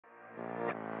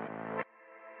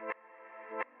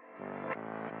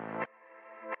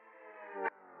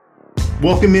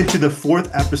Welcome into the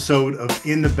fourth episode of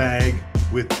In the Bag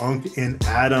with Unk and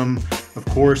Adam. Of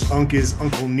course, Unk is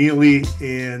Uncle Neely,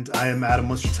 and I am Adam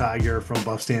Munster-Tiger from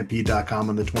BuffStampede.com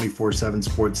on the 24/7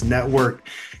 Sports Network.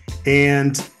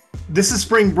 And this is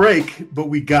spring break, but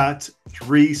we got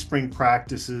 3 spring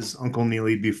practices, Uncle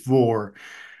Neely, before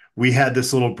we had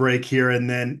this little break here. And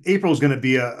then April is going to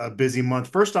be a busy month.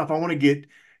 First off, I want to get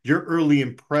your early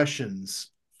impressions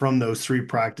from those 3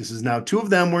 practices. Now, 2 of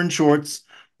them were in shorts,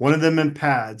 one of them in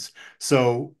pads.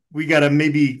 So we got to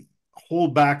maybe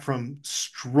hold back from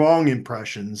strong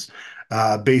impressions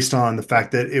based on the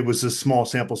fact that it was a small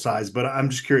sample size. But I'm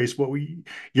just curious what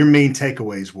your main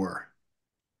takeaways were.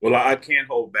 Well, I can't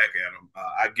hold back, Adam.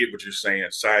 I get what you're saying.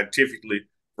 Scientifically,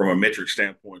 from a metric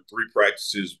standpoint, 3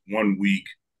 practices, 1 week.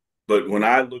 But when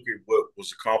I look at what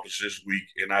was accomplished this week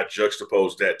and I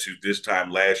juxtapose that to this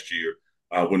time last year,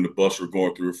 when the Buffs were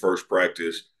going through a first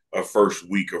practice, a first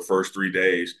week, or first 3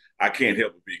 days, I can't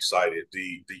help but be excited.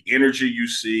 The energy you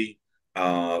see,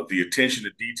 the attention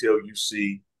to detail you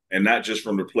see, and not just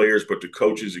from the players, but the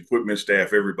coaches, equipment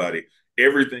staff, everybody.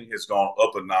 Everything has gone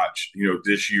up a notch,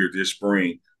 this year, this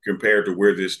spring, compared to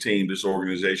where this team, this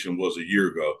organization was a year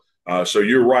ago. So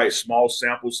you're right, small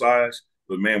sample size,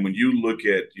 but man, when you look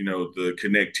at the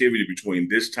connectivity between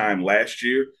this time last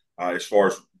year, as far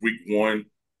as week one,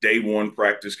 day one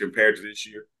practice compared to this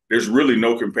year, there's really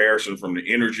no comparison from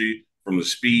the energy, from the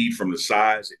speed, from the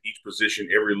size at each position,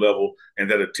 every level,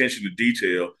 and that attention to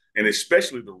detail, and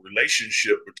especially the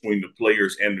relationship between the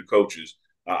players and the coaches.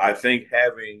 I think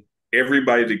having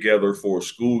everybody together for a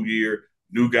school year,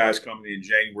 new guys coming in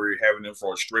January, having them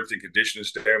from a strength and conditioning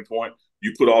standpoint,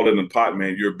 you put all in the pot,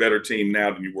 man. You're a better team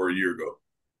now than you were a year ago.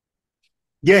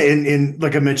 Yeah, and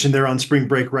like I mentioned, they're on spring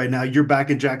break right now. You're back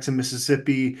in Jackson,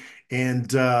 Mississippi,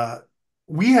 and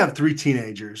we have 3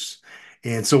 teenagers,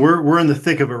 and so we're in the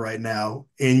thick of it right now.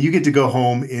 And you get to go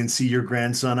home and see your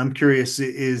grandson. I'm curious,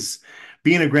 is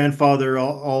being a grandfather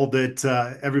all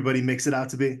that everybody makes it out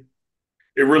to be?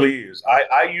 It really is.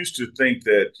 I used to think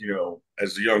that,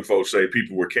 as the young folks say,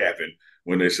 people were capping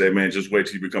when they say, man, just wait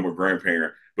till you become a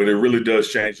grandparent. But it really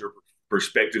does change your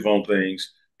perspective on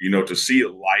things, to see a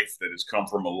life that has come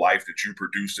from a life that you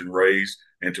produced and raised,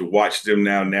 and to watch them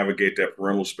now navigate that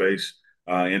parental space,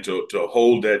 and to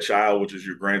hold that child, which is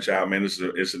your grandchild, man,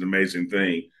 it's an amazing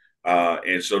thing.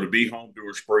 And so to be home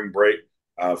during spring break,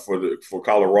 for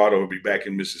Colorado and be back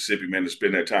in Mississippi, man, to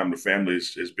spend that time with the family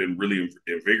has been really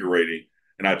invigorating.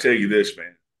 And I tell you this,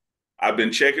 man, I've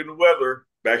been checking the weather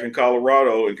back in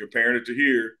Colorado and comparing it to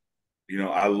here.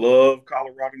 I love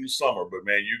Colorado in the summer, but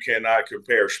man, you cannot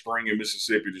compare spring in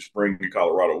Mississippi to spring in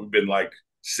Colorado. We've been like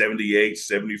 78,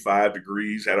 75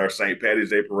 degrees, had our St. Patty's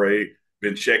Day parade,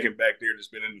 been checking back there, and it's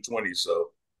been in the 20s.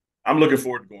 So I'm looking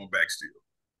forward to going back still.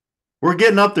 We're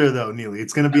getting up there though, Neely.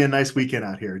 It's going to be a nice weekend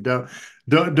out here.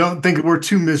 Don't think we're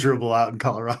too miserable out in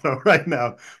Colorado right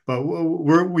now. But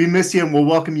we miss you and we'll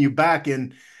welcome you back.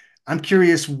 And I'm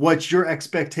curious what your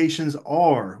expectations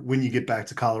are when you get back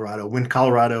to Colorado. When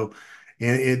Colorado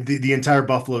and the entire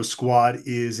Buffalo squad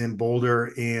is in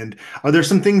Boulder, and are there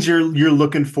some things you're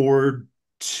looking forward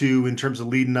to in terms of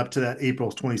leading up to that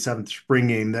April 27th spring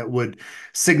game that would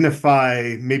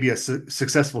signify maybe a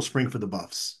successful spring for the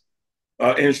Buffs?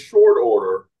 In short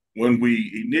order, when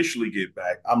we initially get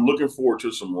back, I'm looking forward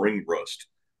to some ring rust.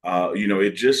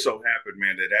 It just so happened,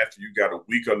 man, that after you got a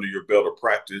week under your belt of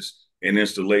practice and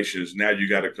installations, now you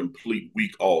got a complete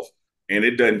week off. And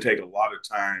it doesn't take a lot of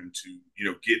time to,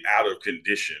 get out of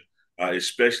condition,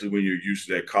 especially when you're used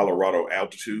to that Colorado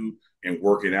altitude and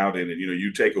working out in it.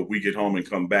 You take a week at home and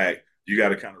come back, you got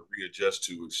to kind of readjust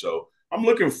to it. So I'm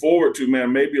looking forward to,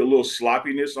 man, maybe a little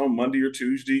sloppiness on Monday or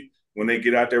Tuesday when they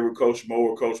get out there with Coach Mo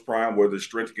or Coach Prime, whether it's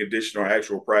strength and conditioning or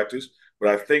actual practice. But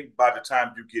I think by the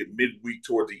time you get midweek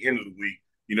toward the end of the week,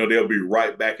 they'll be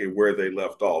right back at where they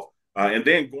left off. And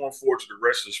then going forward to the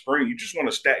rest of the spring, you just want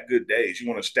to stack good days. You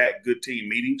want to stack good team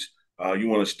meetings. You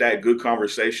want to stack good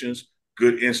conversations,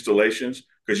 good installations,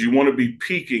 because you want to be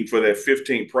peaking for that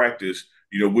 15th practice,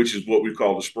 which is what we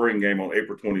call the spring game on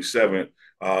April 27th,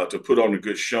 to put on a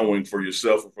good showing for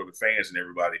yourself and for the fans and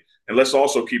everybody. And let's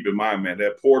also keep in mind, man,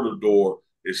 that portal door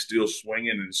is still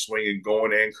swinging and swinging,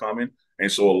 going and coming.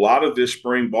 And so a lot of this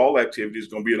spring ball activity is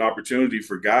going to be an opportunity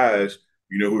for guys,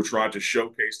 who are trying to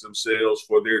showcase themselves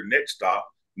for their next stop,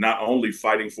 not only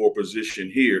fighting for a position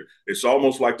here. It's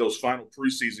almost like those final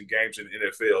preseason games in the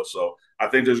NFL. So I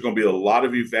think there's going to be a lot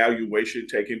of evaluation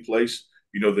taking place,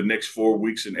 the next 4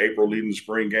 weeks in April leading the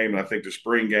spring game. And I think the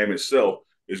spring game itself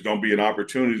is going to be an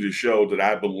opportunity to show that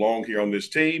I belong here on this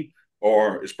team,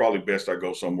 or it's probably best I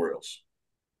go somewhere else.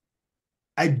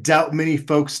 I doubt many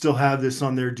folks still have this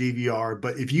on their DVR,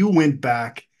 but if you went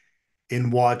back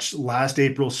and watched last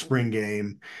April spring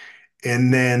game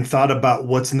and then thought about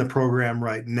what's in the program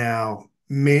right now,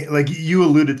 like you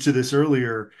alluded to this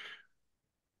earlier,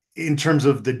 in terms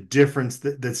of the difference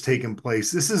that's taken place.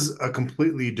 This is a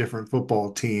completely different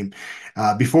football team.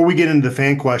 Before we get into the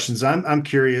fan questions, I'm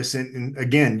curious, and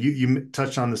again, you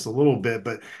touched on this a little bit,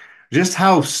 but just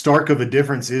how stark of a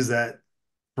difference is that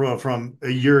from a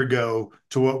year ago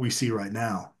to what we see right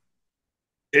now?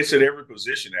 It's at every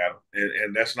position, Adam,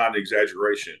 and that's not an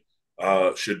exaggeration.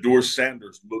 Shador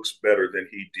Sanders looks better than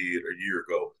he did a year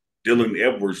ago. Dylan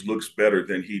Edwards looks better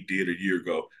than he did a year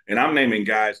ago. And I'm naming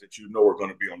guys that you know are going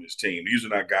to be on this team. These are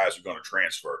not guys who are going to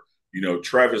transfer.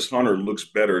 Travis Hunter looks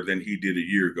better than he did a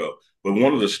year ago. But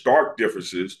one of the stark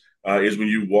differences is when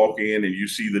you walk in and you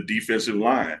see the defensive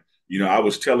line. I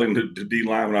was telling the D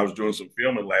line when I was doing some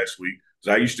filming last week,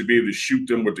 because I used to be able to shoot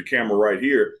them with the camera right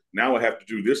here. Now I have to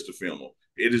do this to film them.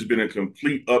 It has been a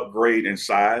complete upgrade in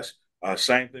size.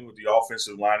 Same thing with the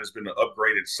offensive line. Has been an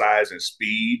upgrade in size and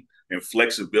speed and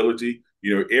flexibility.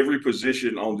 Every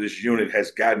position on this unit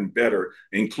has gotten better,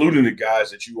 including the guys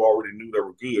that you already knew that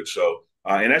were good. So,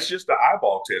 and that's just the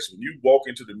eyeball test. When you walk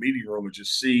into the meeting room and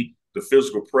just see the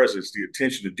physical presence, the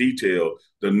attention to detail,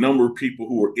 the number of people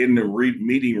who are in the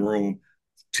meeting room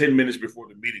 10 minutes before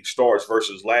the meeting starts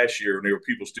versus last year, and there were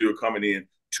people still coming in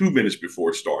 2 minutes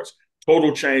before it starts.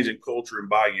 Total change in culture and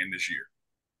buy-in this year.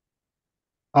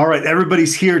 All right,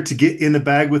 everybody's here to get in the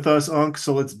bag with us, Unc.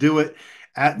 So let's do it.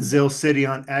 At Zale City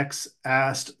on X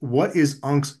asked, "What is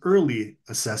Unc's early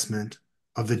assessment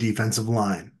of the defensive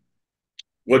line?"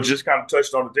 Well, just kind of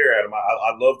touched on it there, Adam.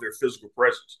 I love their physical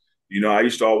presence. I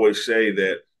used to always say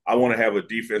that I want to have a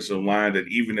defensive line that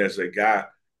even as a guy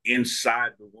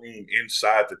inside the room,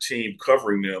 inside the team,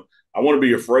 covering them, I want to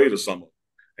be afraid of someone.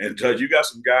 And you got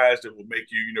some guys that will make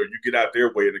you get out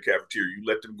their way in the cafeteria. You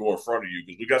let them go in front of you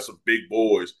because we got some big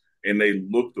boys and they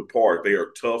look the part. They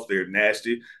are tough. They're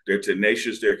nasty. They're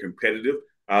tenacious. They're competitive.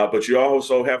 But you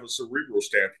also have a cerebral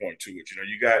standpoint to it.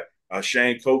 You got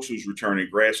Shane Coates, who's returning,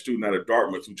 grad student out of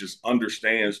Dartmouth, who just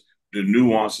understands the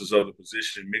nuances of the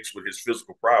position mixed with his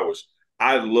physical prowess.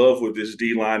 I love what this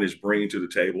D line is bringing to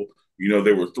the table.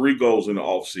 There were 3 goals in the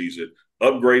offseason: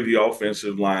 upgrade the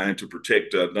offensive line to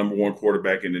protect number one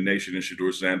quarterback in the nation in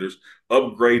Shador Sanders,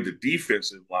 upgrade the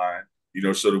defensive line,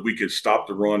 so that we could stop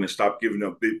the run and stop giving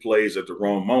up big plays at the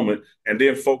wrong moment, and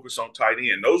then focus on tight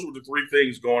end. Those were the 3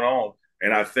 things going on.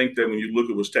 And I think that when you look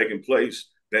at what's taking place,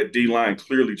 that D line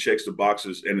clearly checks the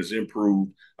boxes and has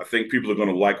improved. I think people are going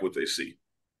to like what they see.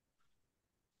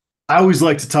 I always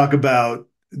like to talk about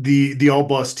the all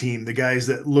bus team, the guys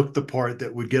that looked the part,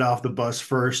 that would get off the bus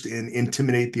first and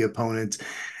intimidate the opponent.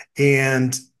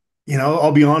 And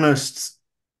I'll be honest,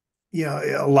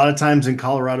 a lot of times in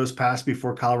Colorado's past,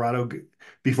 before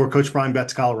Coach Prime got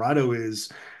to Colorado,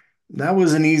 is that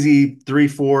was an easy 3,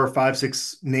 4, 5,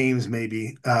 6 names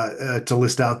maybe to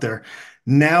list out there.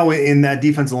 Now in that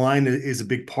defensive line is a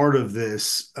big part of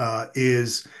this.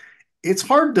 Is It's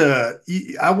hard to,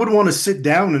 I would want to sit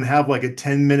down and have like a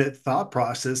 10-minute thought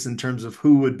process in terms of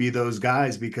who would be those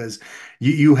guys, because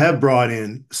you have brought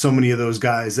in so many of those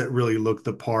guys that really look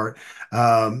the part.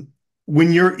 Um,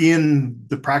 when you're in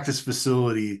the practice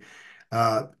facility,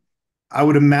 uh, I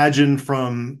would imagine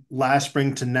from last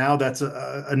spring to now, that's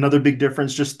another big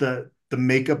difference, just the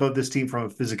makeup of this team from a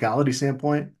physicality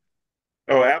standpoint.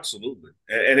 Oh, absolutely.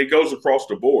 And it goes across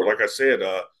the board. Like I said,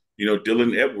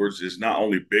 Dylan Edwards is not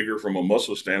only bigger from a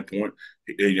muscle standpoint,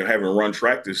 having run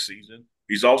track this season,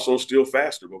 he's also still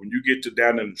faster. But when you get to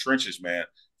down in the trenches, man,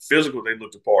 physical, they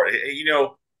look the part.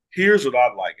 Here's what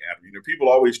I like, Adam. People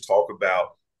always talk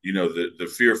about,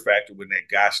 the fear factor when that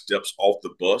guy steps off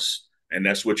the bus. And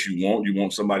that's what you want. You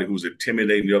want somebody who's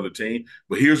intimidating the other team.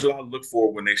 But here's what I look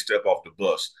for when they step off the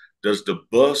bus. Does the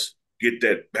bus get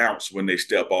that bounce when they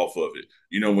step off of it?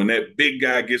 When that big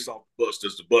guy gets off the bus,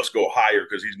 does the bus go higher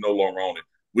because he's no longer on it?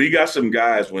 We got some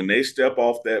guys, when they step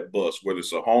off that bus, whether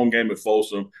it's a home game at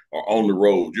Folsom or on the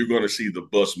road, you're going to see the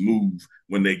bus move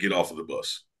when they get off of the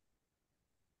bus.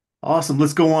 Awesome.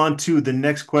 Let's go on to the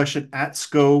next question at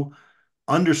Sko_Buffs.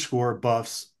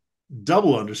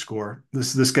 Double underscore.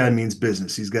 This guy means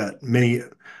business. He's got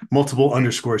multiple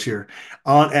underscores here.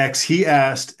 On X, he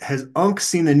asked, "Has Unc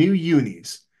seen the new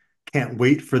unis? Can't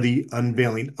wait for the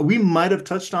unveiling." We might have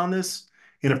touched on this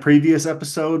in a previous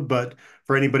episode, but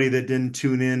for anybody that didn't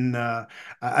tune in,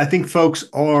 I think folks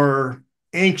are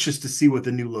anxious to see what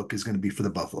the new look is going to be for the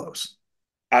Buffaloes.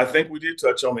 I think we did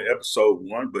touch on the episode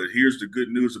 1, but here's the good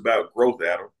news about growth,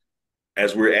 Adam.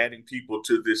 As we're adding people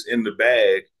to this in the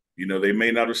bag, They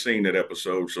may not have seen that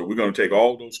episode. So we're going to take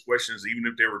all those questions, even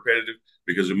if they're repetitive,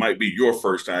 because it might be your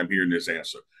first time hearing this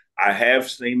answer. I have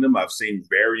seen them. I've seen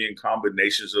varying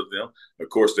combinations of them. Of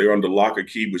course, they're under lock and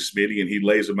key with Smitty, and he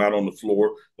lays them out on the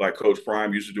floor like Coach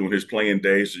Prime used to do in his playing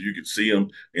days, so you could see them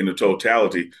in the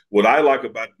totality. What I like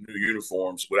about the new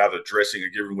uniforms, without addressing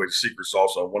and giving away the secret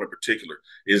sauce on one in particular,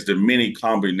 is the many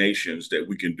combinations that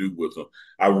we can do with them.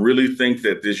 I really think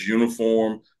that this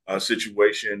uniform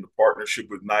situation, the partnership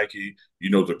with Nike,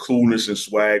 the coolness and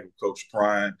swag of Coach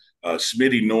Prime,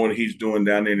 Smitty knowing he's doing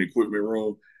down there in the equipment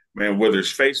room, man, whether it's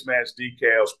face masks,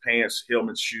 decals, pants,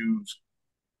 helmets, shoes,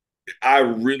 I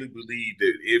really believe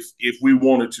that if we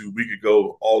wanted to, we could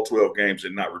go all 12 games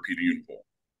and not repeat a uniform.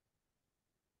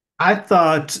 I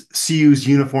thought CU's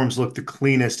uniforms looked the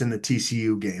cleanest in the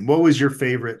TCU game. What was your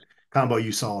favorite combo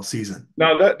you saw all season?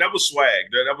 No, that was swag.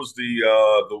 That was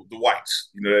the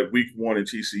whites, that week one in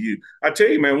TCU. I tell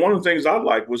you, man, one of the things I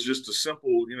liked was just the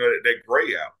simple, that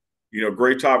gray out.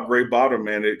 Gray top, gray bottom,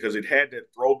 man, because it had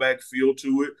that throwback feel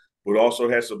to it, but also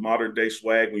had some modern day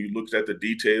swag when you looked at the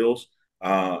details.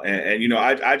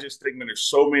 I just think, man, there's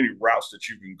so many routes that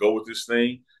you can go with this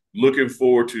thing. Looking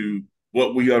forward to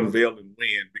what we unveil and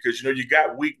win, because you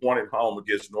got week one at home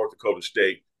against North Dakota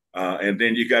State. And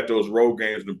then you got those road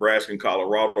games, Nebraska and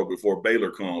Colorado before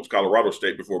Baylor comes, Colorado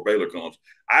State before Baylor comes.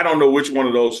 I don't know which one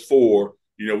of those four,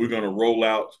 we're going to roll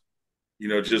out,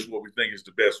 just what we think is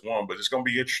the best one. But it's going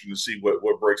to be interesting to see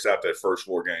what breaks out that first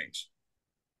four games.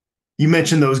 You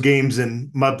mentioned those games, and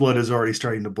my blood is already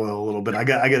starting to boil a little bit. I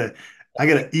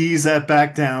gotta ease that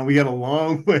back down. We got a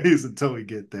long ways until we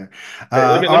get there. Hey,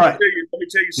 All right. let me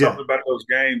tell you Yeah. something about those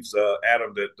games,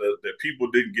 Adam, that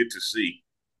people didn't get to see.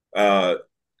 A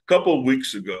couple of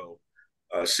weeks ago,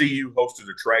 CU hosted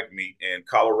a track meet, and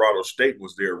Colorado State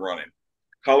was there running.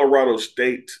 Colorado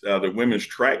State, the women's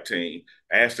track team,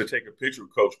 asked to take a picture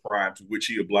with Coach Prime, to which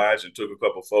he obliged and took a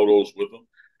couple photos with them.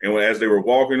 And as they were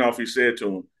walking off, he said to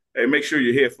them, "Hey, make sure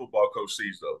your head football coach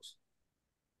sees those."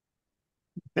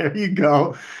 There you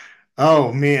go.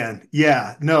 Oh man.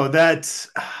 Yeah. No, that's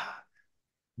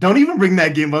don't even bring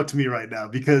that game up to me right now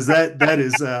because that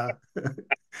is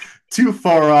too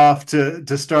far off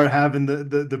to start having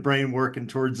the brain working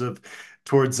towards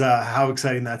how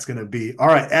exciting that's going to be. All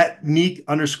right, at Neek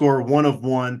underscore 1 of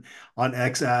 1 on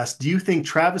X asked, do you think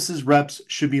Travis's reps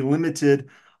should be limited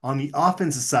on the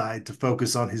offensive side to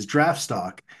focus on his draft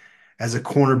stock as a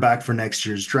cornerback for next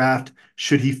year's draft?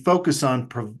 Should he focus on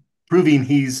proving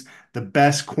he's the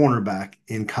best cornerback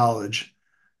in college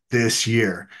this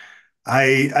year?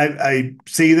 I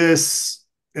say this.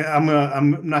 I'm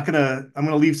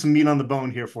gonna leave some meat on the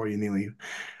bone here for you, Neely.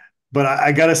 But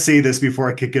I gotta say this before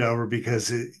I kick it over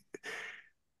because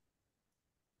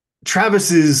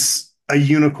Travis is a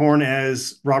unicorn,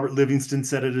 as Robert Livingston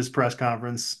said at his press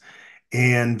conference,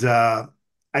 and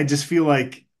I just feel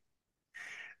like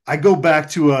I go back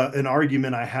to an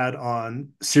argument I had on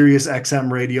Sirius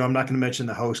XM radio. I'm not going to mention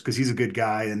the host because he's a good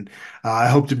guy, and I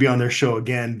hope to be on their show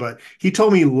again. But he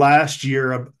told me last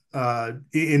year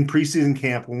in preseason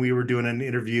camp when we were doing an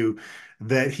interview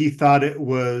that he thought it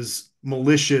was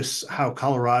malicious how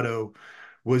Colorado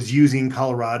was using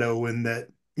Colorado, and that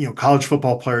college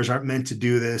football players aren't meant to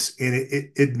do this. And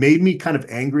it made me kind of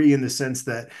angry in the sense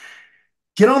that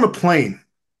get on a plane,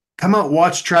 come out,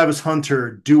 watch Travis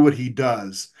Hunter do what he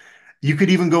does. You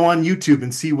could even go on YouTube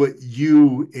and see what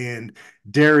you and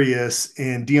Darius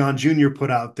and Deion Jr. put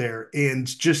out there and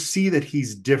just see that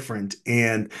he's different.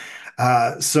 And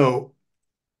so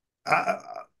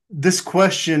this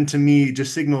question to me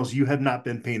just signals you have not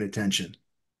been paying attention.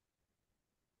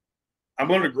 I'm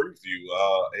going to agree with you,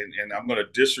 and I'm going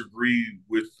to disagree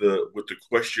with the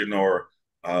question or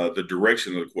the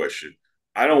direction of the question.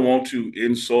 I don't want to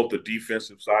insult the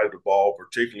defensive side of the ball,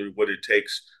 particularly what it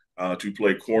takes to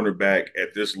play cornerback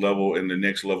at this level and the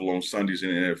next level on Sundays in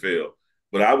the NFL.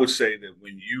 But I would say that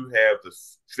when you have the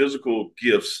physical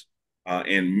gifts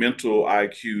and mental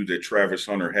IQ that Travis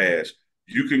Hunter has,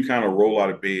 you can kind of roll out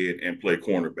of bed and play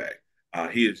cornerback.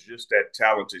 He is just that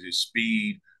talented. His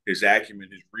speed, his acumen,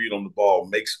 his read on the ball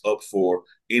makes up for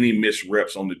any missed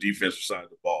reps on the defensive side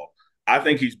of the ball. I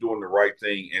think he's doing the right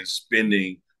thing and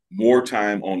spending more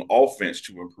time on offense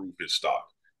to improve his stock.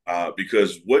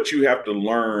 Because what you have to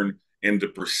learn in the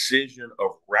precision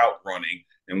of route running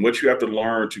and what you have to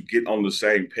learn to get on the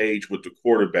same page with the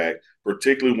quarterback,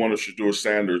 particularly one of Shedeur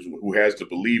Sanders, who has to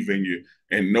believe in you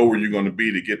and know where you're going to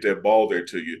be to get that ball there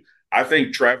to you. I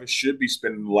think Travis should be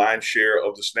spending the lion's share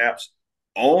of the snaps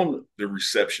on the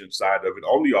reception side of it,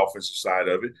 on the offensive side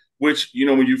of it, which,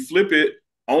 when you flip it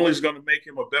only is going to make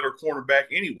him a better cornerback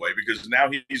anyway, because now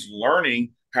he's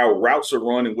learning how routes are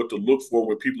run and what to look for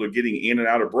when people are getting in and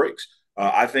out of breaks.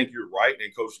 I think you're right,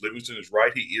 and Coach Livingston is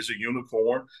right. He is a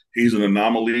unicorn. He's an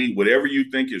anomaly. Whatever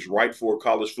you think is right for a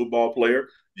college football player,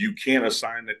 you can't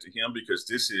assign that to him because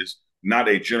this is not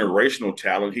a generational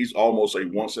talent. He's almost a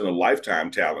once in a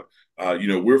lifetime talent.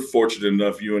 We're fortunate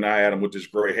enough, you and I, Adam, with this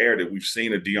gray hair, that we've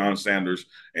seen a Deion Sanders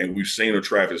and we've seen a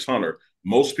Travis Hunter.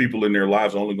 Most people in their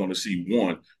lives are only going to see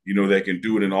one, that can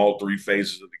do it in all three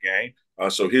phases of the game.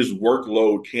 So his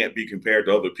workload can't be compared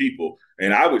to other people.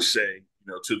 And I would say,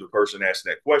 to the person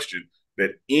asking that question,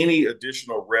 that any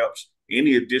additional reps,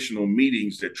 any additional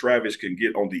meetings that Travis can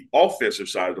get on the offensive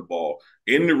side of the ball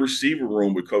in the receiver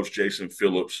room with Coach Jason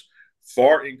Phillips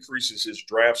far increases his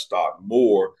draft stock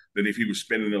more than if he was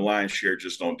spending the lion's share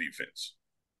just on defense.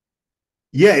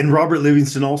 Yeah, and Robert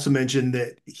Livingston also mentioned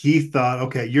that he thought,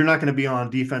 okay, you're not going to be on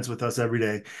defense with us every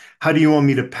day. How do you want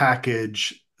me to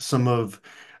package some of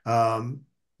um,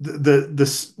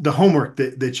 the homework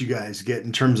that you guys get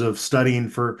in terms of studying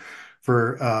for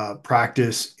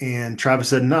practice? And Travis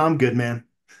said, "No, I'm good, man."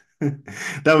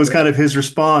 That was kind of his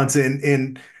response,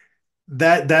 and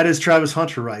that is Travis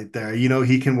Hunter right there.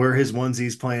 He can wear his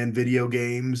onesies playing video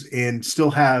games and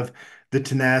still have the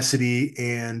tenacity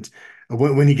and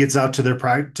when he gets out to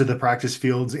the practice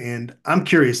fields. And I'm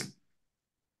curious,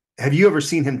 have you ever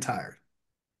seen him tired?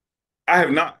 I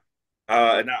have not,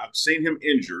 and I've seen him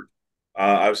injured.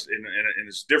 And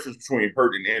it's the difference between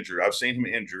hurt and injured. I've seen him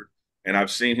injured, and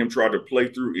I've seen him try to play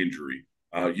through injury.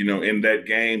 In that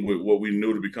game with what we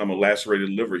knew to become a lacerated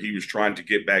liver, he was trying to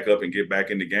get back up and get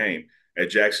back in the game at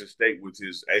Jackson State with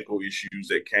his ankle issues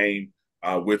that came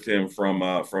with him from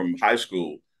high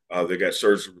school. That got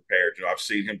surgically repaired. I've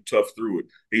seen him tough through it.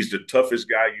 He's the toughest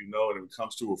guy, and when it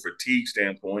comes to a fatigue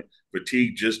standpoint,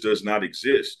 fatigue just does not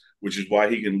exist, which is why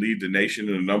he can lead the nation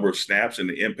in a number of snaps and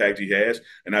the impact he has.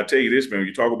 And I tell you this, man, when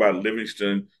you talk about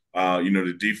Livingston,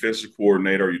 the defensive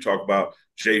coordinator, you talk about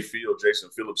Jason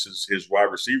Phillips is his wide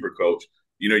receiver coach.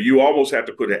 You almost have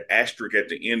to put an asterisk at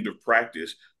the end of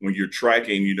practice when you're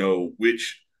tracking,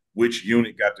 which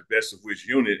unit got the best of which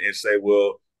unit, and say,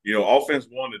 well, offense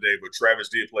won today, but Travis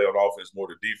did play on offense more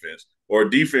than defense. Or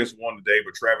defense won today,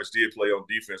 but Travis did play on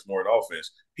defense more than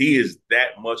offense. He is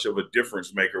that much of a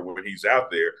difference maker when he's out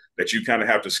there that you kind of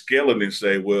have to scale it and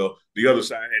say, well, the other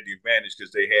side had the advantage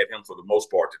because they had him for the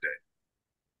most part today.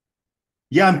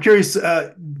 Yeah, I'm curious.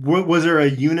 Was there a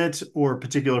unit or a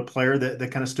particular player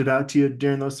that kind of stood out to you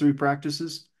during those three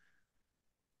practices?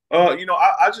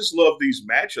 I just love these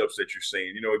matchups that you're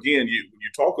seeing. Again, you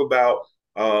talk about,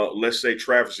 let's say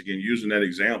Travis again, using that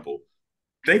example.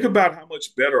 Think about how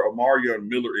much better Amarion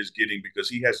Miller is getting because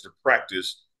he has to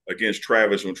practice against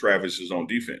Travis when Travis is on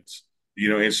defense.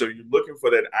 And so you're looking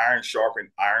for that iron sharpened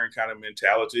iron kind of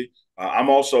mentality. I'm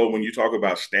also, when you talk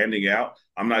about standing out,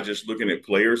 I'm not just looking at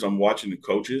players, I'm watching the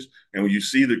coaches. And when you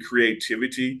see the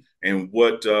creativity and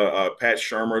what Pat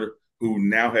Shermer, who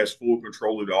now has full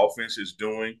control of the offense, is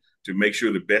doing to make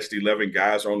sure the best 11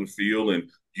 guys are on the field and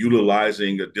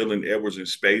utilizing Dylan Edwards in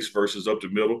space versus up the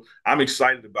middle. I'm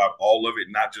excited about all of it,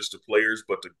 not just the players,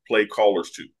 but the play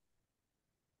callers too.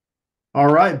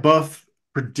 All right, Buff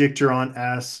Predictor on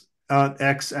X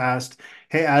asked,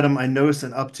 "Hey Adam, I noticed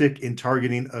an uptick in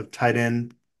targeting of tight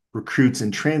end recruits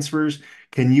and transfers.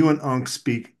 Can you and Unc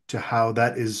speak to how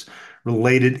that is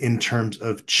related in terms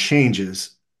of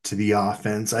changes to the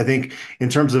offense?" I think in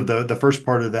terms of the first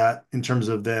part of that, in terms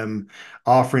of them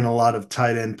offering a lot of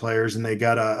tight end players, and they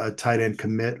got a tight end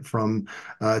commit from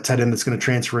a tight end that's going to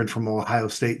transfer in from Ohio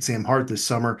State, Sam Hart, this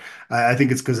summer. I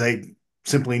think it's because they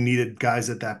simply needed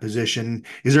guys at that position.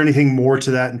 Is there anything more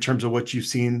to that in terms of what you've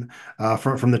seen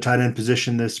from the tight end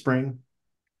position this spring?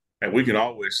 And we can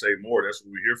always say more. That's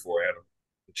what we're here for, Adam.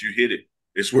 But you hit it.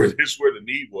 It's where the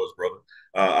need was, brother.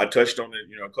 I touched on it,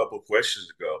 a couple of questions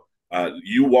ago.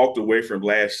 You walked away from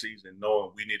last season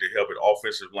knowing we needed help at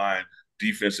offensive line,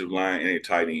 defensive line, and a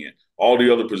tight end. All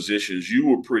the other positions you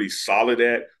were pretty solid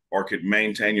at or could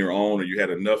maintain your own, or you had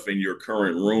enough in your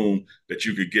current room that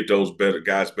you could get those better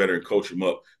guys better and coach them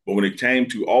up. But when it came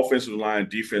to offensive line,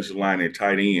 defensive line, and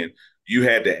tight end, you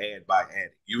had to add by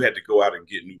adding. You had to go out and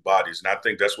get new bodies. And I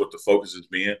think that's what the focus has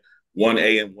been.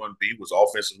 1A and 1B was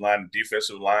offensive line and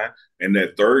defensive line. And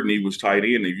that third need was tight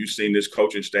end. And you've seen this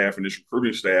coaching staff and this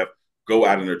recruiting staff go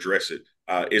out and address it.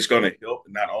 It's going to help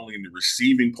not only in the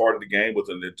receiving part of the game with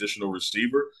an additional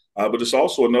receiver, but it's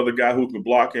also another guy who can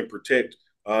block and protect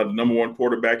the number one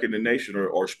quarterback in the nation,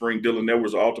 or spring Dylan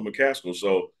Edwards or Alton McCaskill.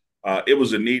 So it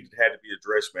was a need that had to be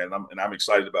addressed, man. And I'm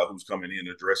excited about who's coming in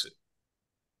to address it.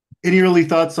 Any early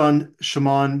thoughts on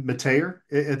Shimon Mateer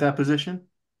at that position?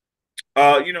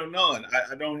 None.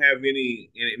 I don't have any,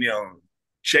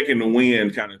 checking the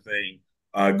wind kind of thing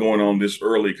going on this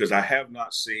early because I have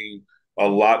not seen a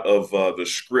lot of the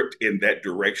script in that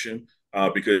direction.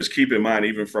 Because keep in mind,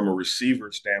 even from a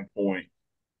receiver standpoint,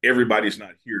 everybody's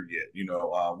not here yet.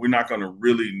 We're not going to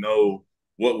really know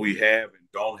what we have and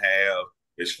don't have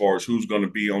as far as who's going to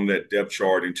be on that depth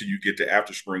chart until you get to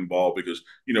after spring ball because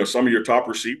some of your top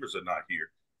receivers are not here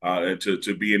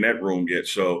to be in that room yet.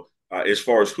 So as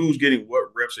far as who's getting what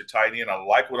reps at tight end, I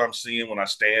like what I'm seeing when I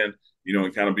stand,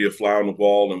 and kind of be a fly on the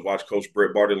wall and watch Coach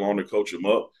Brett Bartelone to coach him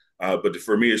up. But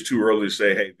for me, it's too early to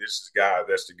say, hey, this is the guy,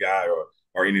 that's the guy,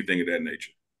 or anything of that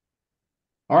nature.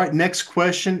 All right, next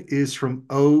question is from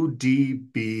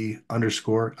ODB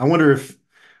underscore. I wonder if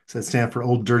does that stand for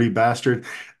old dirty bastard?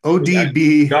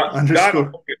 ODB God, I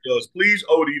underscore. hope it does. Please,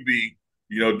 ODB,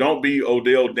 don't be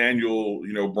Odell Daniel,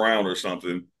 Brown or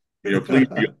something. Please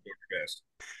be your best.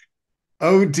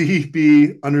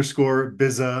 ODB underscore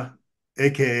Bizza,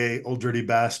 aka Old Dirty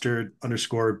Bastard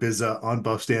underscore Bizza on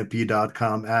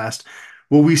buffstampede.com asked,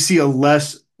 will we see a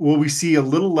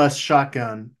little less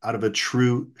shotgun out of a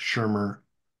true Shermer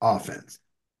offense?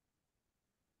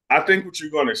 I think what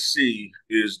you're going to see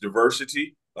is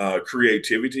diversity,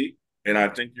 creativity, and I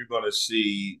think you're going to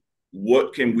see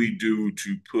what can we do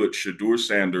to put Shador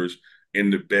Sanders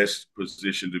in the best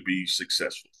position to be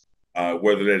successful.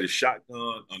 Whether that is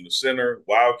shotgun on the center,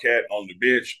 wildcat on the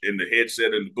bench, in the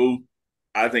headset in the booth,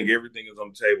 I think everything is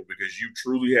on the table because you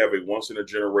truly have a once in a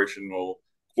generational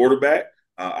quarterback.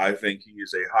 I think he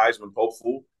is a Heisman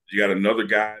hopeful. You got another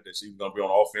guy that's even going to be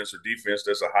on offense or defense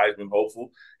that's a Heisman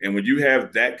hopeful. And when you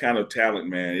have that kind of talent,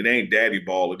 man, it ain't daddy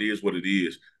ball. It is what it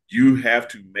is. You have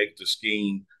to make the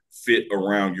scheme fit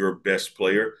around your best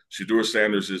player. Shador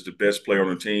Sanders is the best player on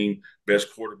the team,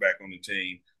 best quarterback on the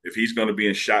team. If he's going to be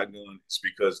in shotgun, it's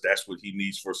because that's what he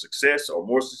needs for success or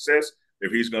more success.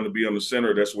 If he's going to be on the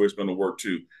center, that's where it's going to work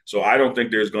too. So I don't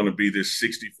think there's going to be this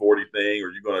 60-40 thing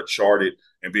or you're going to chart it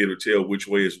and be able to tell which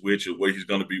way is which or what he's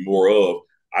going to be more of.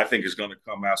 I think it's going to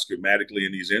come out schematically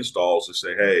in these installs to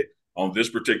say, hey, on this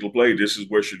particular play, this is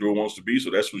where Shador wants to be.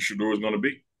 So that's what Shador is going to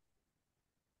be.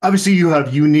 Obviously, you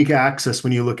have unique access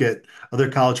when you look at other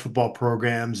college football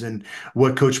programs and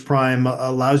what Coach Prime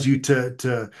allows you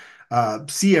to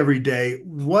see every day.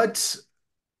 What,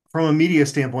 from a media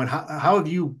standpoint, how have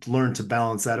you learned to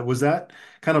balance that? Was that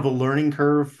kind of a learning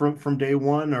curve from day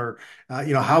one, or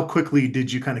how quickly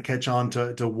did you kind of catch on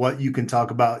to what you can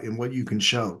talk about and what you can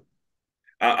show?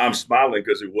 I'm smiling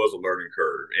because it was a learning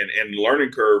curve, and the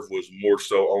learning curve was more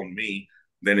so on me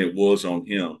than it was on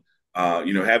him.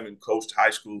 Having coached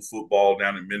high school football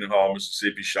down in Mendenhall,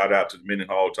 Mississippi. Shout out to the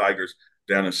Mendenhall Tigers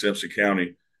down in Simpson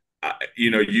County.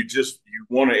 You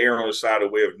want to err on the side of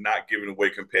the way of not giving away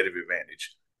competitive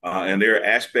advantage. And there are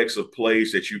aspects of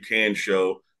plays that you can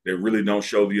show that really don't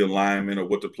show the alignment or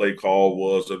what the play call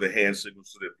was or the hand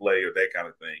signals to the play or that kind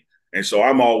of thing. And so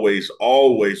I'm always,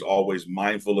 always, always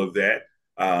mindful of that.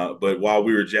 But while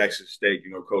we were at Jackson State,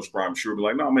 Coach Prime sure be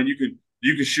like, no, man, you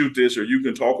can shoot this or you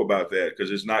can talk about that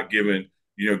because it's not giving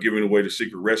away the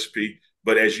secret recipe.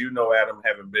 But as you know, Adam,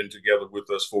 having been together with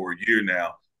us for a year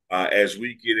now, as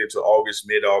we get into August,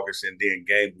 mid-August, and then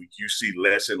game week, you see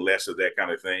less and less of that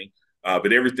kind of thing.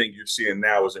 But everything you're seeing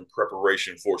now is in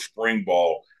preparation for spring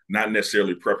ball, not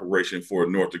necessarily preparation for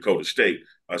North Dakota State.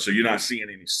 So you're not seeing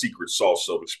any secret sauce,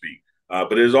 so to speak.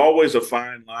 But there's always a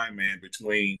fine line, man,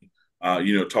 between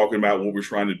talking about what we're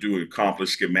trying to do and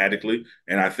accomplish schematically.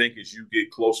 And I think as you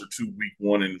get closer to week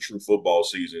one in the true football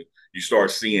season, you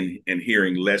start seeing and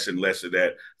hearing less and less of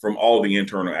that from all the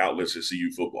internal outlets at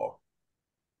CU football.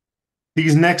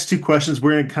 These next two questions,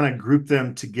 we're going to kind of group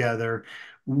them together.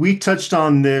 We touched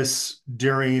on this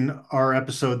during our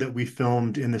episode that we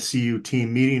filmed in the CU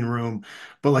team meeting room,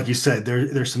 but like you said,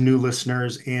 there's some new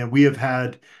listeners, and we have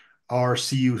had our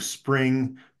CU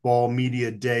spring ball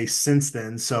media day since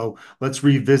then. So let's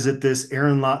revisit this.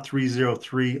 Aaron Lot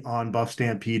 303 on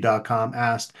buffstampede.com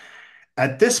asked,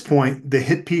 at this point, the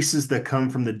hit pieces that come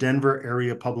from the Denver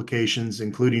area publications,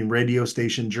 including radio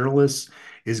station journalists,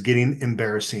 is getting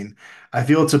embarrassing. I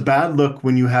feel it's a bad look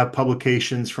when you have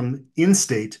publications from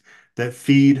in-state that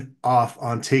feed off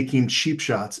on taking cheap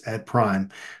shots at Prime.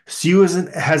 CU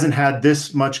hasn't had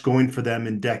this much going for them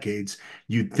in decades.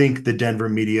 You'd think the Denver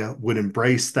media would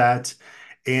embrace that.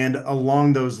 And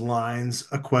along those lines,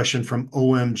 a question from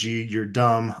OMG, You're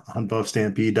Dumb on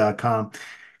buffstampede.com.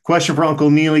 Question for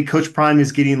Uncle Neely. Coach Prime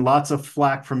is getting lots of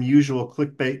flack from usual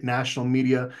clickbait national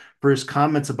media for his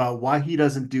comments about why he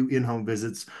doesn't do in-home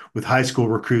visits with high school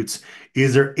recruits.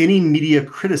 Is there any media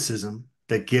criticism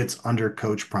that gets under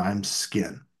Coach Prime's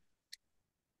skin?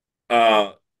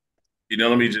 Uh,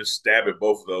 Let me just stab at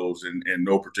both of those in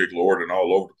no particular order and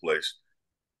all over the place.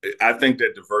 I think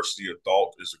that diversity of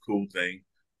thought is a cool thing.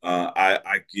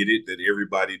 I get it that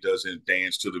everybody doesn't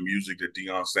dance to the music that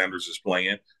Deion Sanders is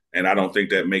playing, and I don't think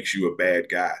that makes you a bad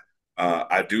guy.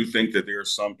 I do think that there are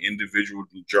some individual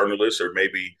journalists or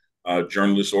maybe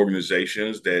journalist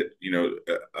organizations that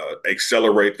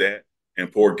accelerate that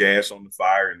and pour gas on the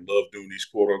fire and love doing these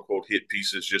quote unquote hit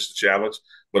pieces just to challenge.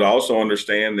 But I also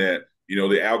understand that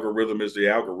the algorithm is the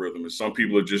algorithm, and some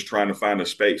people are just trying to find a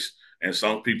space, and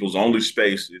some people's only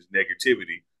space is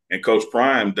negativity. And Coach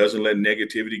Prime doesn't let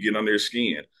negativity get under his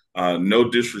skin. No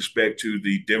disrespect to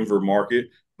the Denver market,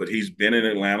 but he's been in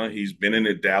Atlanta, he's been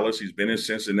in Dallas, he's been in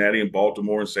Cincinnati and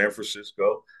Baltimore and San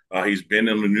Francisco. He's been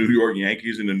in the New York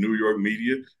Yankees and the New York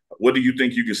media. What do you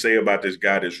think you can say about this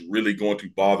guy that's really going to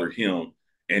bother him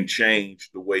and change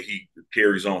the way he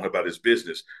carries on about his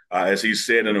business? As he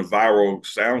said in a viral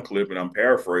sound clip, and I'm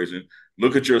paraphrasing,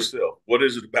 look at yourself. What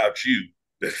is it about you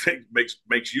that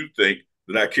makes you think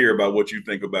that I care about what you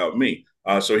think about me?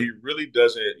 So he really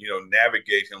doesn't,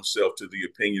 navigate himself to the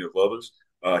opinion of others.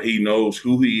 He knows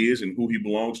who he is and who he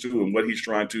belongs to and what he's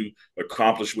trying to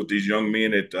accomplish with these young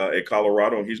men at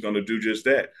Colorado, and he's going to do just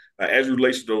that. As it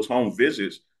relates to those home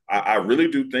visits, I really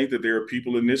do think that there are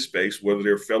people in this space, whether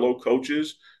they're fellow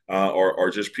coaches or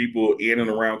just people in and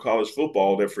around college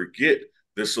football, that forget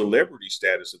the celebrity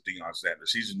status of Deion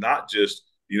Sanders. He's not just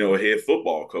a head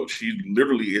football coach. He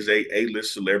literally is a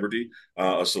list celebrity,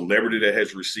 a celebrity that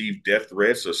has received death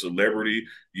threats, a celebrity,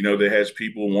 that has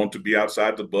people want to be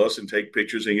outside the bus and take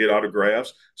pictures and get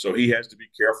autographs. So he has to be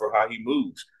careful how he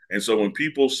moves. And so when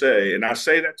people say, and I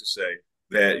say that to say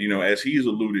that, as he's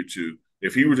alluded to,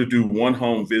 if he were to do one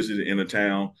home visit in a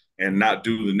town and not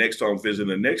do the next home visit in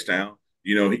the next town,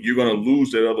 you're going to lose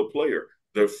that other player.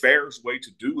 The fairest way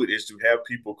to do it is to have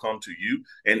people come to you,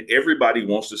 and everybody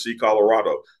wants to see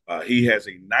Colorado. He has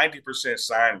a 90%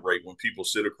 sign rate when people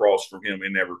sit across from him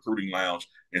in that recruiting lounge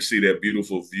and see that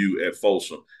beautiful view at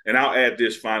Folsom. And I'll add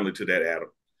this finally to that,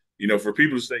 Adam. For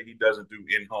people to say he doesn't do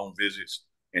in-home visits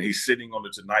and he's sitting on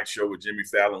the Tonight Show with Jimmy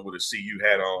Fallon with a CU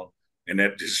hat on, and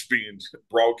that is being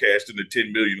broadcast into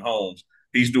 10 million homes,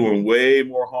 he's doing way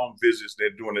more home visits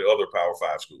than doing the other Power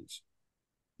Five schools.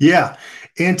 Yeah.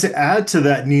 And to add to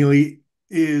that, Neely,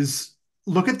 is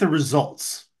look at the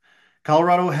results.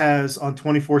 Colorado has on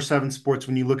 24/7 Sports,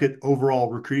 when you look at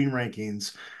overall recruiting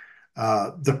rankings,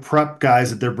 the prep guys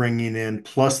that they're bringing in,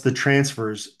 plus the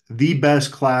transfers, the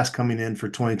best class coming in for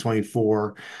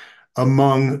 2024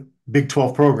 among Big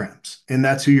 12 programs. And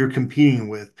that's who you're competing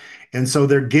with. And so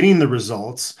they're getting the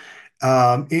results.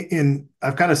 And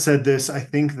I've kind of said this, I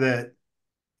think that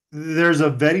there's a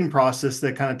vetting process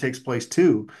that kind of takes place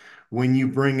too when you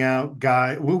bring out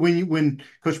when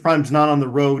Coach Prime's not on the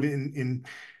road in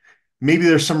maybe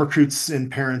there's some recruits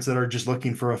and parents that are just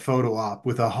looking for a photo op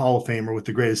with a Hall of Famer with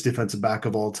the greatest defensive back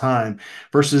of all time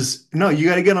versus no, you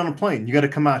got to get on a plane. You got to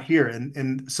come out here.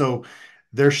 And so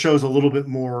there shows a little bit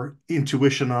more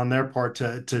intuition on their part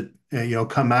to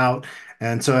come out.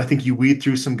 And so I think you weed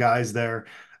through some guys there.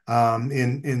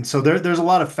 And so there's a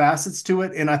lot of facets to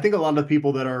it. And I think a lot of the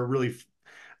people that are really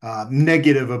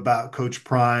negative about Coach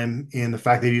Prime and the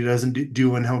fact that he doesn't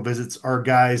do in-home visits are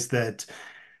guys that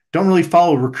don't really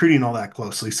follow recruiting all that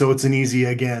closely. So it's an easy,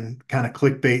 again, kind of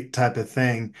clickbait type of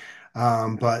thing.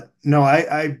 But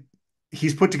no,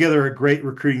 he's put together a great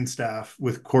recruiting staff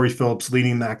with Corey Phillips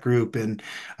leading that group. And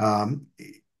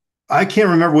I can't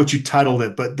remember what you titled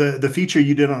it, but the feature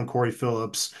you did on Corey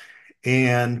Phillips,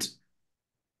 and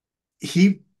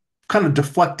he kind of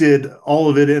deflected all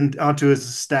of it onto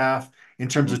his staff in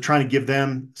terms of trying to give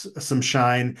them some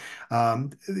shine.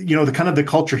 The kind of the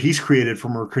culture he's created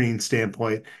from a recruiting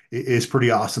standpoint is pretty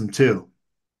awesome too.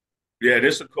 Yeah,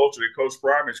 this is a culture that Coach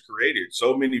Prime has created.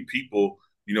 So many people,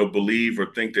 believe or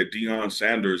think that Deion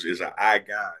Sanders is an I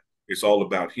guy. It's all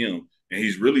about him, and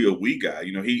he's really a we guy.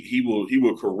 He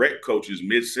will correct coaches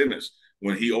mid sentence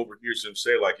when he overhears him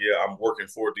say like, "Yeah, I'm working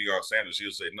for Deion Sanders."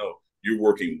 He'll say, "No, you're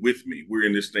working with me. We're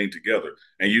in this thing together."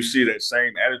 And you see that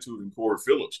same attitude in Corey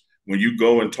Phillips when you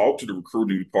go and talk to the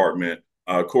recruiting department.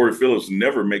 Corey Phillips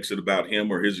never makes it about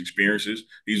him or his experiences.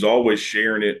 He's always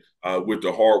sharing it with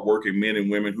the hardworking men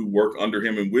and women who work under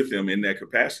him and with him in that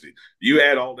capacity. You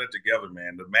add all that together,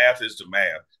 man, the math is the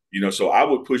math. So I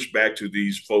would push back to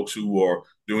these folks who are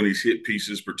doing these hit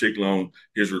pieces, particularly on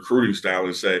his recruiting style,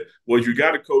 and say, well, you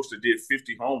got a coach that did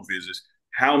 50 home visits.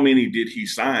 How many did he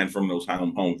sign from those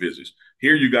home visits?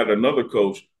 Here you got another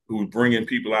coach who's bringing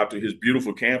people out to his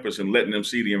beautiful campus and letting them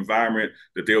see the environment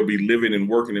that they'll be living and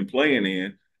working and playing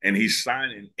in, and he's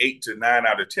signing 8 to 9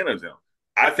 out of 10 of them.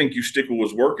 I think you stick with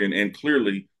what's working, and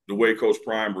clearly the way Coach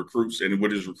Prime recruits and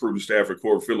with his recruiting staff at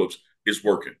Corey Phillips, it's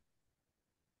working.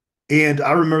 And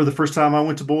I remember the first time I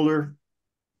went to Boulder,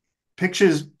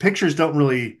 pictures don't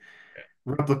really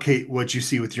replicate what you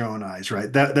see with your own eyes,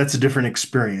 right? That's a different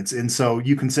experience. And so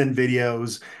you can send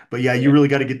videos, but yeah, you Yeah. really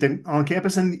got to get them on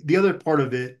campus. And the other part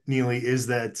of it, Neely, is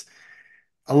that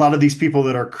a lot of these people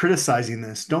that are criticizing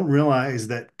this don't realize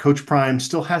that Coach Prime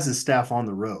still has his staff on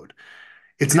the road.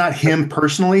 It's not him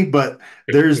personally, but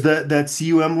there's that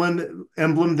CU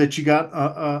emblem that you got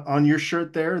on your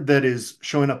shirt there that is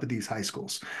showing up at these high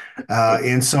schools,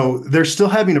 and so they're still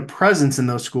having a presence in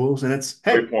those schools. And it's,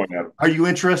 hey, Great point, Adam. are you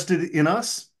interested in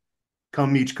us?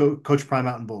 Come meet Coach Prime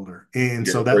out in Boulder, and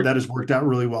Yeah, so that has worked out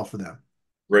really well for them.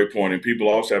 great point. And people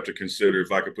also have to consider,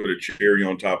 if I could put a cherry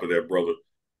on top of that, brother,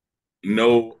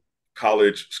 no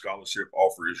college scholarship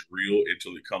offer is real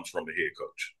until it comes from the head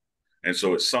coach. And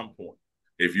so at some point,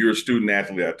 if you're a student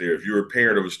athlete out there, if you're a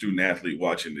parent of a student athlete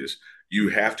watching this, you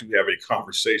have to have a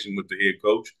conversation with the head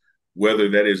coach, whether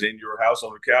that is in your house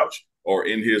on the couch or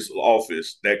in his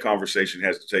office. That conversation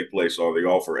has to take place, or the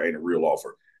offer ain't a real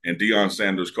offer. And Deion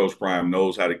Sanders, Coach Prime,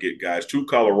 knows how to get guys to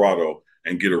Colorado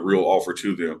and get a real offer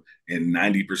to them, and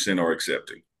 90% are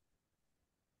accepting.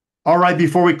 All right,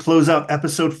 before we close out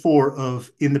episode 4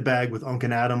 of In the Bag with Unc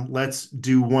and Adam, let's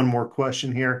do one more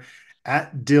question here.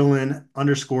 At Dylan_J_Hall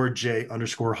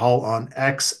on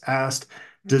X asked,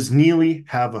 does Neely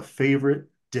have a favorite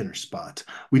dinner spot?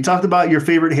 We talked about your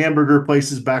favorite hamburger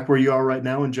places back where you are right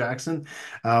now in Jackson.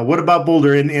 What about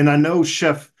Boulder? And I know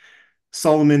Chef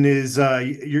Solomon is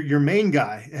your main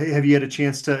guy. Have you had a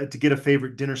chance to get a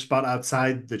favorite dinner spot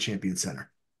outside the Champion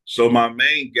Center? So my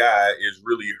main guy is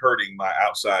really hurting my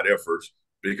outside efforts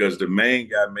because the main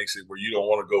guy makes it where you don't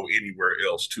want to go anywhere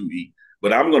else to eat.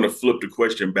 But I'm going to flip the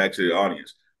question back to the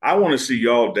audience. I want to see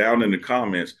y'all down in the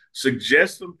comments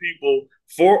suggest some people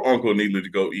for Uncle Neely to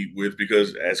go eat with,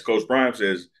 because as Coach Prime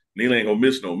says, Neely ain't gonna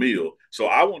miss no meal. So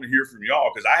I want to hear from y'all,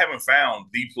 because I haven't found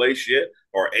the place yet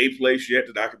or a place yet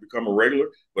that I could become a regular.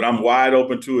 But I'm wide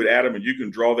open to it, Adam, and you can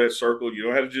draw that circle. You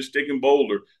don't have to just stick in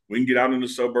Boulder. We can get out in the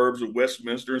suburbs of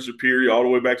Westminster and Superior all the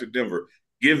way back to Denver.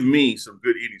 Give me some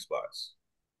good eating spots.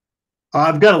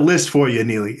 I've got a list for you,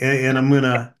 Neely, and I'm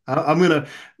gonna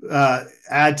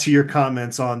add to your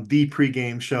comments on the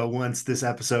pregame show once this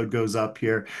episode goes up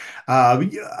here.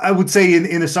 I would say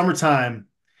in the summertime,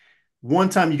 one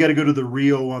time you got to go to the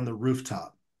Rio on the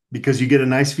rooftop because you get a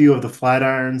nice view of the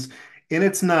Flatirons, and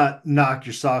it's not knock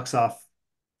your socks off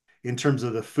in terms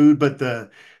of the food, but the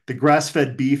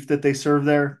grass-fed beef that they serve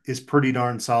there is pretty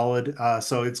darn solid.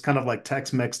 So it's kind of like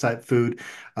Tex-Mex type food.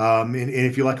 And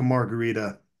if you like a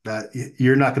margarita, that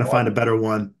you're not going to find a better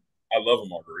one. I love a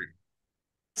margarita.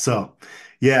 So,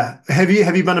 yeah. Have you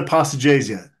been to Pasta J's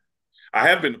yet? I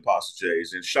have been to Pasta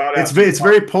J's, and shout It's out to it's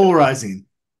very polarizing.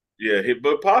 yeah,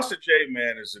 but Pasta J,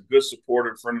 man, is a good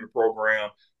supporter friend of the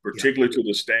program, Yeah. particularly to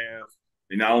the staff.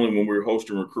 And not only when we're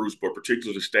hosting recruits, but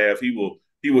particularly the staff. He will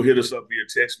hit us up via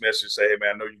text message, say, "Hey,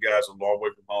 man, I know you guys are a long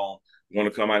way from home.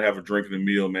 Want to come out and have a drink and a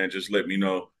meal, man? Just let me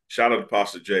know." Shout out to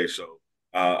Pasta J. So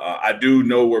I do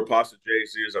know where Pasta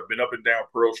J's is. I've been up and down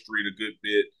Pearl Street a good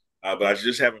bit, but I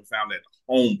just haven't found that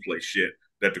home place yet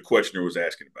that the questioner was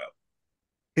asking about.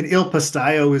 And Il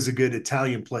Pastaio is a good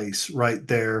Italian place right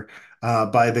there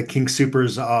by the King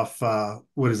Supers off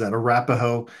what is that,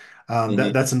 Arapahoe.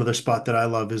 Mm-hmm. That's another spot that I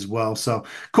love as well. So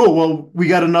cool. Well, we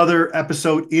got another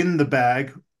episode in the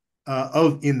bag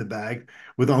of In the Bag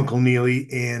with Uncle Neely,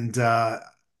 and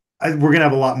we're gonna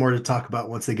have a lot more to talk about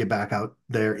once they get back out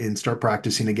there and start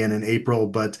practicing again in April.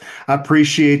 But I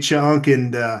appreciate you, Unc,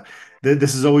 and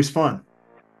this is always fun.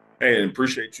 Hey, and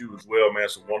appreciate you as well, man.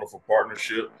 It's a wonderful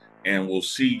partnership. And we'll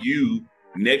see you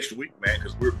next week, man,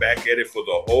 because we're back at it for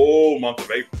the whole month of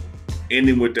April,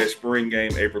 ending with that spring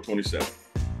game, April 27th.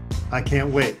 I can't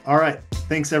wait. All right.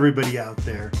 Thanks, everybody out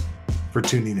there, for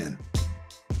tuning in.